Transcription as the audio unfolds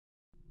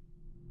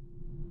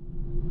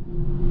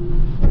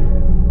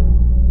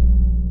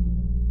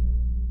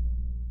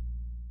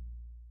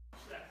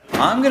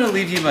I'm going to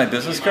leave you my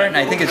business card, and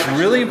I think it's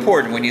really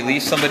important when you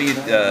leave somebody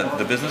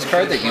the business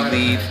card that you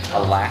leave a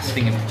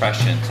lasting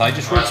impression. So I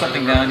just wrote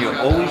something down you'll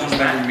always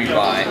remember me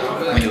by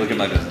when you look at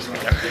my business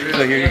card.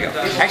 So here you go.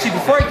 Actually,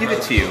 before I give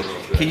it to you,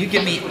 can you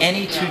give me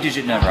any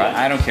 2-digit number?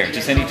 I don't care,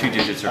 just any 2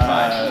 digits are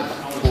fine.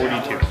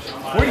 42.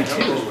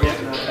 42?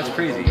 That's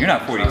crazy. You're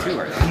not 42,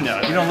 are you? No.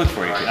 You don't look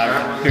 42.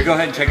 Here, go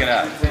ahead and check it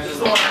out.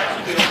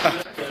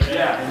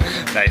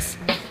 Nice.